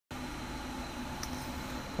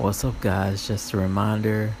What's up, guys? Just a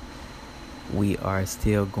reminder, we are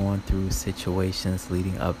still going through situations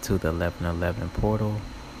leading up to the 11/11 portal.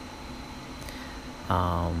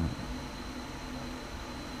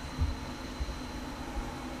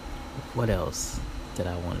 What else did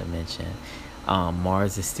I want to mention?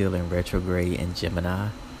 Mars is still in retrograde in Gemini,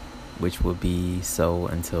 which will be so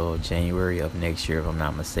until January of next year, if I'm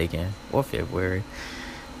not mistaken, or February.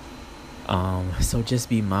 So just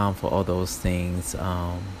be mindful of those things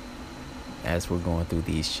as we're going through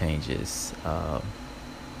these changes.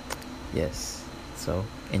 Yes. So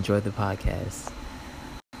enjoy the podcast.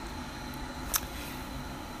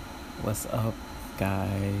 What's up,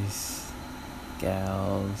 guys,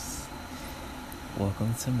 gals?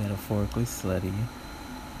 Welcome to Metaphorically Slutty.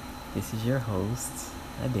 This is your host,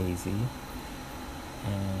 Daisy,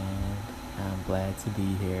 and I'm glad to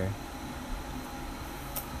be here.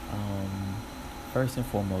 First and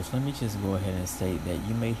foremost, let me just go ahead and state that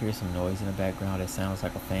you may hear some noise in the background that sounds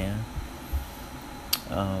like a fan.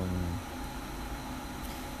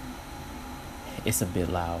 It's a bit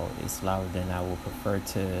loud. It's louder than I would prefer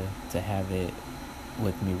to have it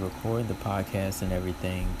with me record the podcast and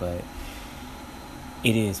everything, but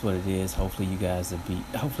it is what it is. Hopefully you guys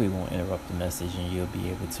hopefully it won't interrupt the message and you'll be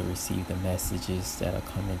able to receive the messages that are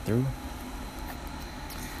coming through.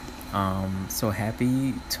 So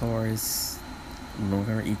happy Taurus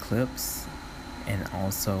lunar eclipse and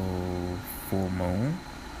also full moon,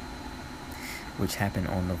 which happened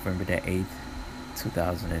on November the 8th,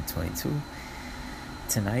 2022.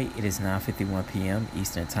 Tonight it is 9:51 p.m.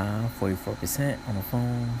 Eastern Time, 44% on the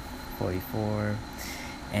phone, 44,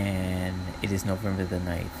 and it is November the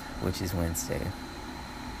 9th, which is Wednesday.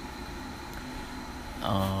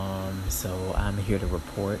 So I'm here to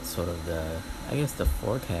report sort of the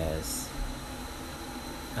forecast,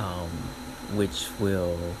 which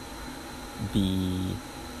will be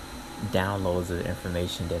downloads of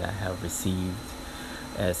information that I have received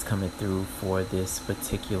as coming through for this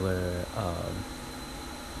particular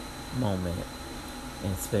moment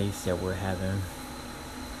in space that we're having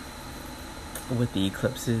with the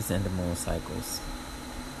eclipses and the moon cycles.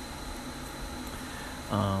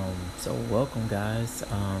 So welcome, guys.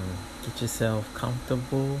 Get yourself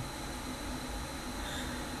comfortable.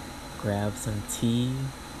 Grab some tea,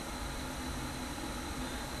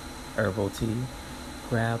 herbal tea.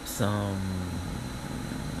 Grab some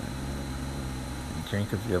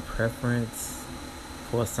drink of your preference.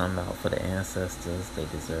 Pour some out for the ancestors. They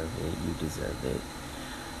deserve it. You deserve it.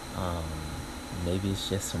 Maybe it's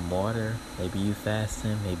just some water. Maybe you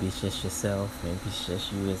fasting. Maybe it's just yourself. Maybe it's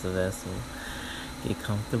just you as a vessel. Get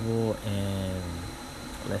comfortable and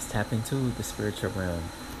let's tap into the spiritual realm.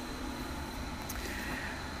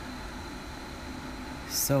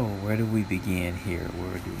 So where do we begin here?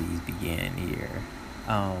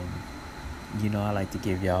 I like to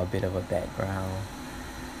give y'all a bit of a background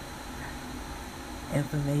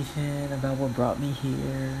information about what brought me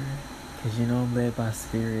here, because I'm led by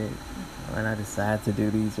spirit when I decide to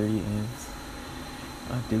do these readings.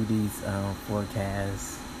 I do these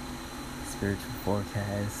forecasts, spiritual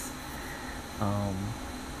forecasts.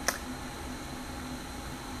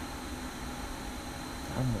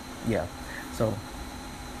 So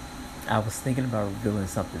I was thinking about revealing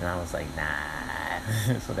something and I was like,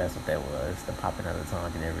 nah. So that's what that was, the popping of the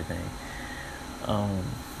tongue and everything.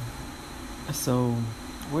 So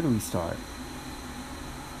where do we start?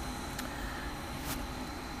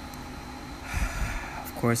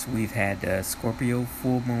 Of course, we've had the Scorpio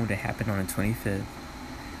full moon that happened on the 25th,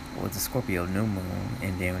 or the Scorpio new moon,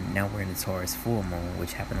 and then now we're in the Taurus full moon,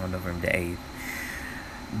 which happened on November the 8th.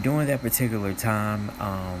 During that particular time,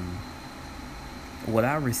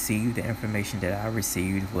 the information that I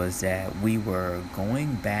received was that we were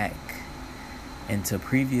going back into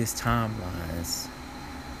previous timelines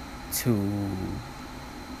to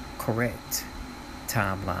correct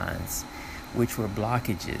timelines, which were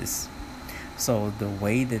blockages. So the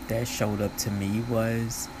way that showed up to me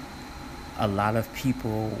was a lot of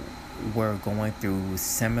people were going through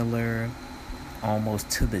similar, almost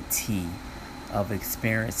to the T, of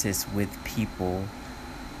experiences with people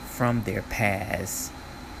from their past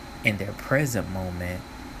in their present moment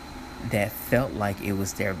that felt like it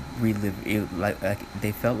was their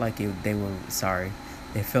they felt like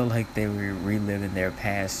they were reliving their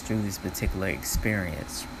past through this particular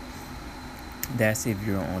experience. That's if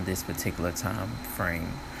you're on this particular time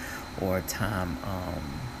frame or time,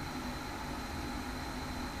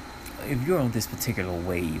 if you're on this particular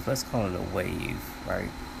wave, let's call it a wave, right?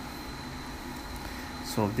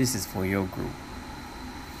 So if this is for your group,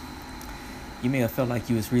 you may have felt like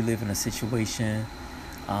you was reliving a situation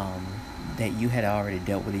that you had already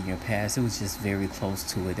dealt with in your past. It was just very close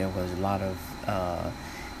to it. There was a lot of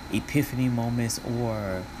epiphany moments,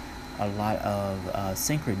 or a lot of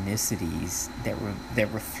synchronicities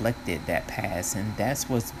that reflected that past, and that's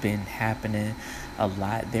what's been happening a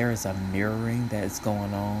lot. There is a mirroring that's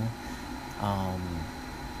going on,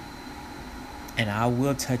 and I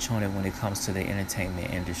will touch on it when it comes to the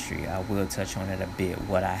entertainment industry. I will touch on it a bit,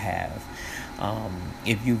 what I have.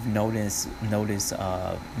 If you've noticed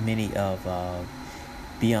many of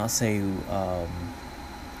Beyonce,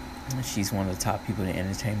 she's one of the top people in the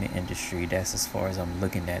entertainment industry. That's as far as I'm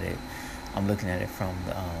looking at it. I'm looking at it from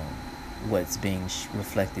what's being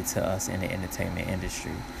reflected to us in the entertainment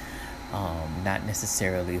industry. Not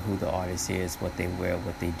necessarily who the artist is, what they wear,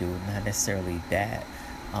 what they do. Not necessarily that.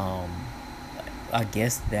 I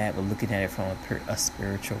guess that, but looking at it from a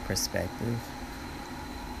spiritual perspective.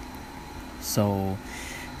 So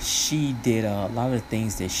she did a lot of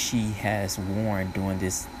things that she has worn during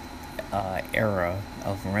this era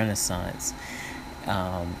of Renaissance.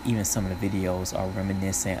 Even some of the videos are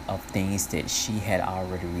reminiscent of things that she had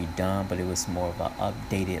already redone, but it was more of an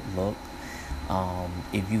updated look.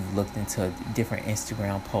 If you've looked into different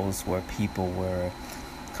Instagram posts where people were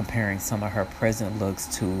comparing some of her present looks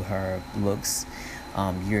to her looks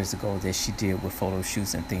years ago that she did with photo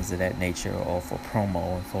shoots and things of that nature, or for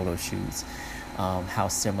promo and photo shoots, how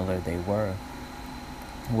similar they were.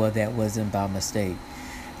 Well, that wasn't by mistake.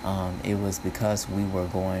 It was because we were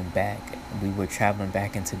traveling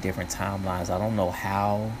back into different timelines. I don't know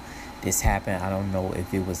how this happened. I don't know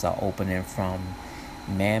if it was an opening from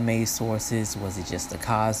man-made sources. Was it just the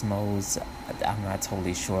cosmos? I'm not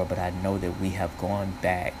totally sure, but I know that we have gone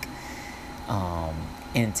back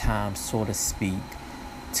in time, so to speak,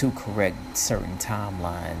 to correct certain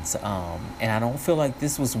timelines. And I don't feel like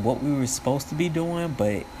this was what we were supposed to be doing,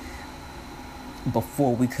 but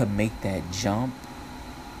before we could make that jump,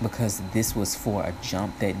 because this was for a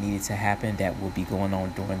jump that needed to happen, that will be going on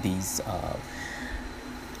during these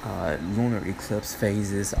lunar eclipse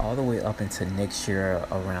phases all the way up into next year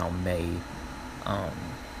around May.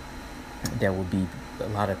 There will be a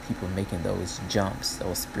lot of people making those jumps,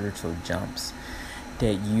 those spiritual jumps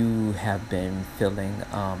that you have been feeling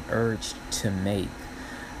urged to make.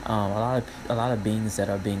 A lot of beings that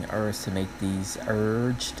are being urged to make these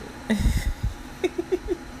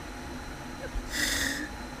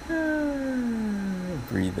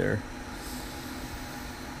breather.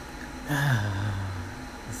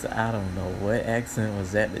 So I don't know what accent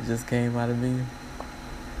was that just came out of me.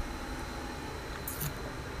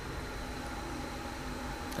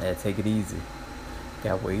 I had to take it easy.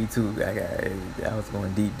 Got way too. I was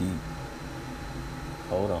going deep.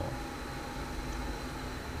 Hold on.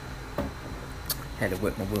 Had to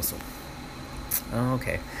whip my whistle.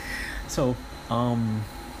 Okay. So,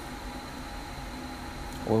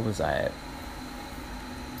 where was I at?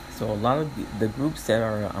 So a lot of the groups that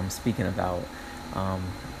I'm speaking about,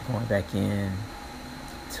 going back in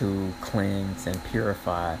to cleanse and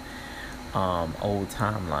purify old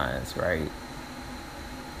timelines, right?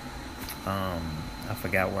 I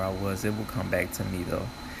forgot where I was. It will come back to me though.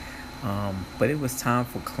 But it was time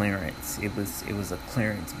for clearance. It was a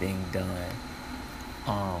clearance being done.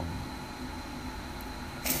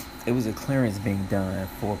 It was a clearance being done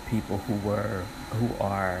for people who've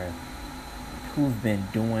been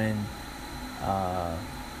doing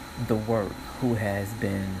the work, who has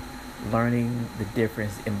been learning the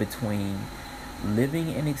difference in between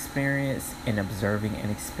living an experience and observing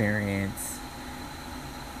an experience,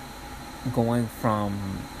 going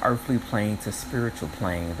from earthly plane to spiritual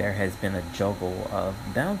plane. There has been a juggle of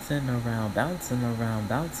bouncing around.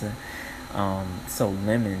 So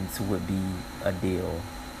lemons would be a deal.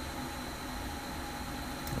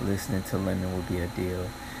 Listening to Lemon would be a deal.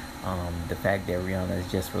 The fact that Rihanna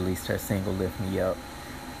has just released her single "Lift Me Up,"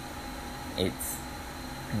 it's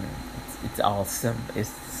all it's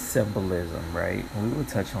symbolism, right? We will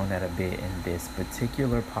touch on that a bit in this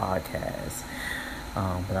particular podcast,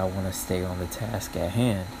 but I want to stay on the task at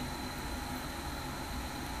hand.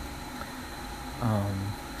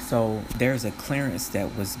 So there's a clearance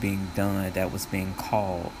that was being done, that was being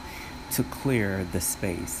called to clear the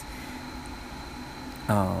space.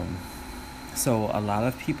 So a lot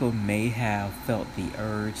of people may have felt the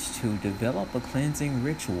urge to develop a cleansing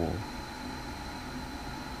ritual,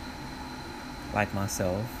 like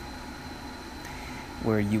myself,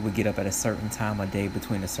 where you would get up at a certain time of day,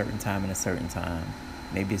 between a certain time and a certain time.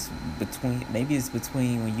 Maybe it's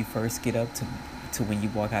between when you first get up to when you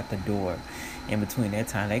walk out the door. In between that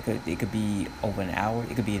time, it could be over an hour.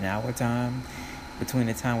 It could be an hour time. between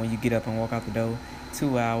the time when you get up and walk out the door,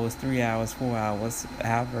 2 hours, 3 hours, 4 hours,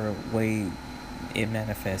 however way it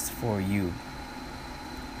manifests for you.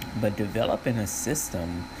 But developing a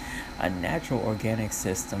system, a natural organic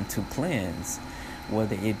system to cleanse,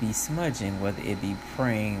 whether it be smudging, whether it be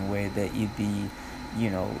praying, whether it be,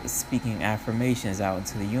 speaking affirmations out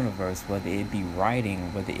into the universe, whether it be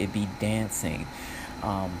writing, whether it be dancing,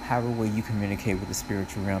 however way you communicate with the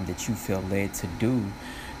spiritual realm that you feel led to do,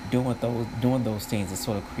 doing those things is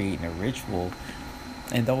sort of creating a ritual,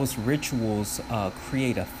 and those rituals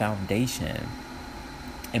create a foundation.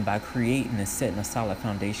 And by creating and setting a solid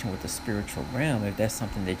foundation with the spiritual realm, if that's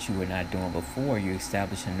something that you were not doing before, you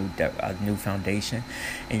establish a new foundation,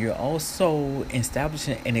 and you're also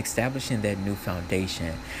establishing that new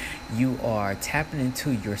foundation. You are tapping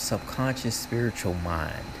into your subconscious spiritual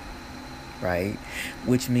mind, right?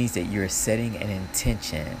 Which means that you're setting an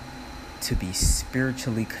intention to be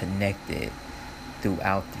spiritually connected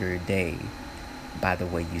throughout your day by the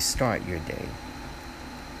way you start your day.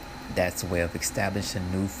 That's a way of establishing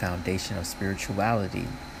a new foundation of spirituality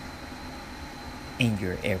in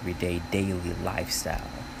your everyday, daily lifestyle.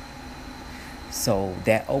 So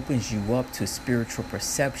that opens you up to spiritual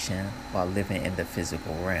perception while living in the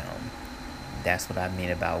physical realm. That's what I mean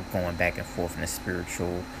about going back and forth in the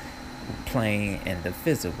spiritual plane and the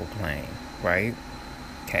physical plane, right?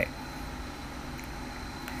 Okay.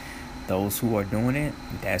 Those who are doing it,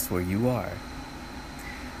 that's where you are.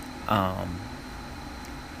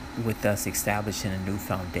 With us establishing a new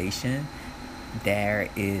foundation, there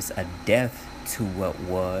is a death to what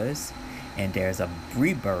was, and there's a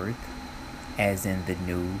rebirth, as in the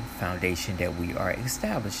new foundation that we are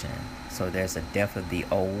establishing. So there's a death of the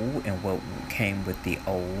old and what came with the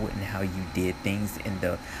old and how you did things in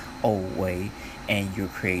the old way, and you're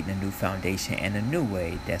creating a new foundation and a new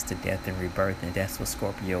way. That's the death and rebirth, and that's what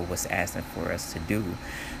Scorpio was asking for us to do.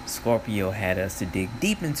 Scorpio had us to dig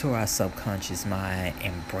deep into our subconscious mind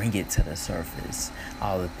and bring it to the surface.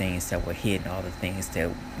 All the things that were hidden, all the things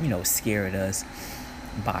that, scared us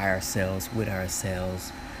by ourselves, with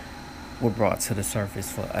ourselves, were brought to the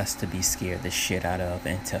surface for us to be scared the shit out of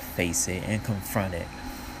and to face it and confront it.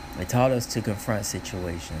 It taught us to confront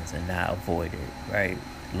situations and not avoid it, right?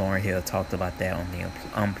 Lauryn Hill talked about that on the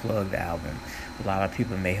Unplugged album. A lot of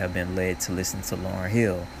people may have been led to listen to Lauryn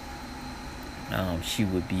Hill. She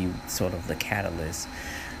would be sort of the catalyst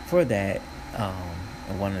for that,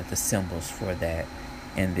 and one of the symbols for that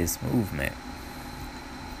in this movement.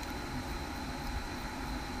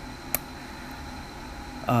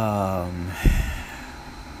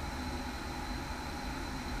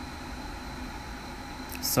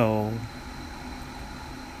 So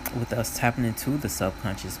with us tapping into the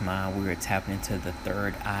subconscious mind, we are tapping into the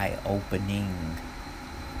third eye opening,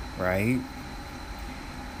 right?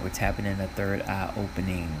 We're tapping in the third eye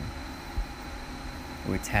opening.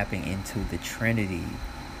 We're tapping into the Trinity.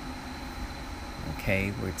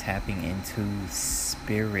 Okay, we're tapping into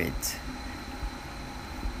spirit.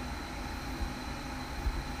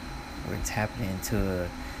 We're tapping into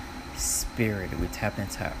spirit. We're tapping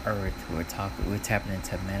into earth. We're tapping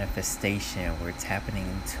into manifestation. We're tapping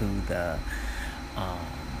into the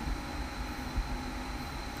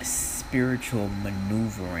spiritual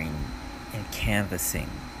maneuvering and canvassing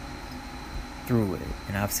through it.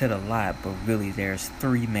 And I've said a lot, but really there's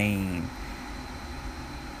three main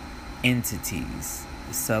entities: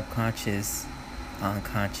 the subconscious,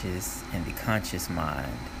 unconscious, and the conscious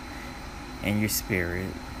mind, and your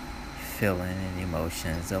spirit, feeling and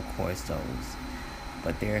emotions, of course, those.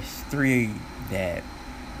 But there's three that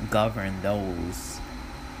govern those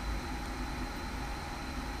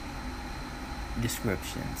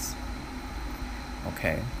descriptions.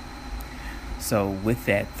 Okay. So with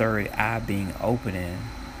that third eye being opening,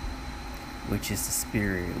 which is the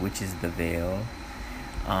spirit, which is the veil,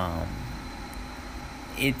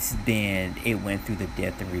 it went through the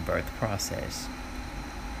death and rebirth process.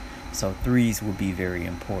 So threes will be very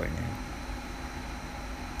important.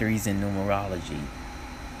 Threes in numerology.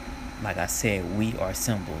 Like I said, we are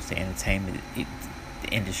symbols. The entertainment the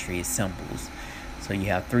industry is symbols. So you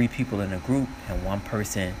have three people in a group, and one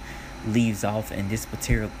person leaves off in this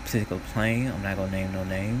particular plane. I'm not going to name no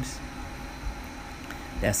names.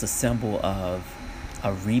 That's a symbol of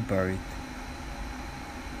a rebirth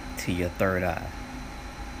to your third eye.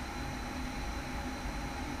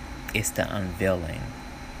 It's the unveiling.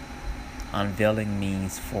 Unveiling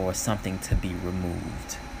means for something to be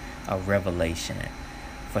removed, a revelation,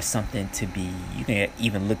 for something to be, you can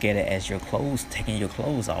even look at it as your clothes, taking your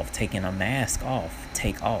clothes off, taking a mask off,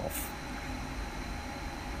 take off.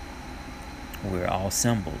 We're all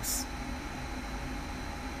symbols.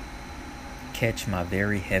 catch my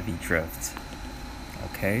very heavy drift.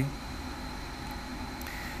 Okay?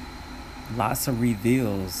 Lots of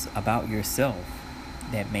reveals about yourself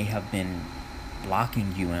that may have been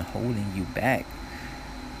blocking you and holding you back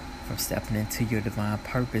from stepping into your divine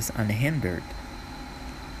purpose unhindered.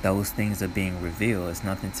 Those things are being revealed. It's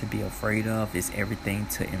nothing to be afraid of. It's everything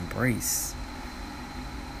to embrace.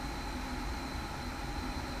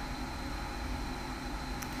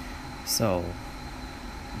 So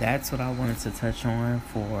that's what I wanted to touch on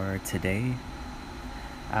for today.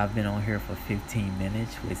 I've been on here for 15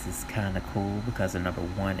 minutes, which is kind of cool because the number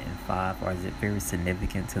 1 and 5 are very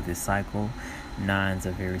significant to this cycle. 9s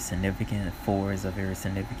are very significant. 4s are very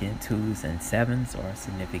significant. 2s and 7s are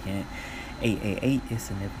significant. 888 is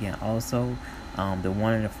significant also. The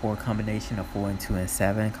 1 and the 4 combination, the 4 and 2 and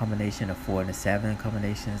 7 combination, the 4 and the 7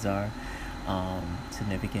 combinations are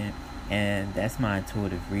significant. And that's my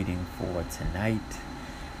intuitive reading for tonight.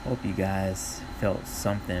 Hope you guys felt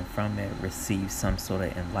something from it, received some sort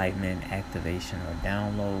of enlightenment, activation, or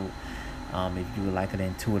download. If you would like an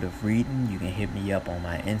intuitive reading, you can hit me up on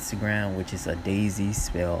my Instagram, which is a Daisy,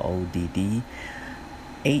 spelled ODDHAZEE,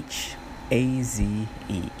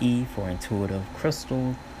 for intuitive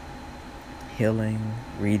crystal healing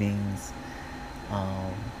readings.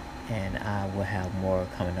 And I will have more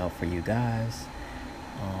coming up for you guys.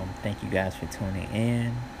 Thank you guys for tuning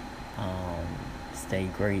in. Stay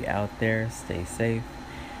great out there. Stay safe.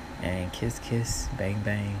 And kiss, kiss, bang,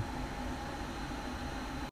 bang.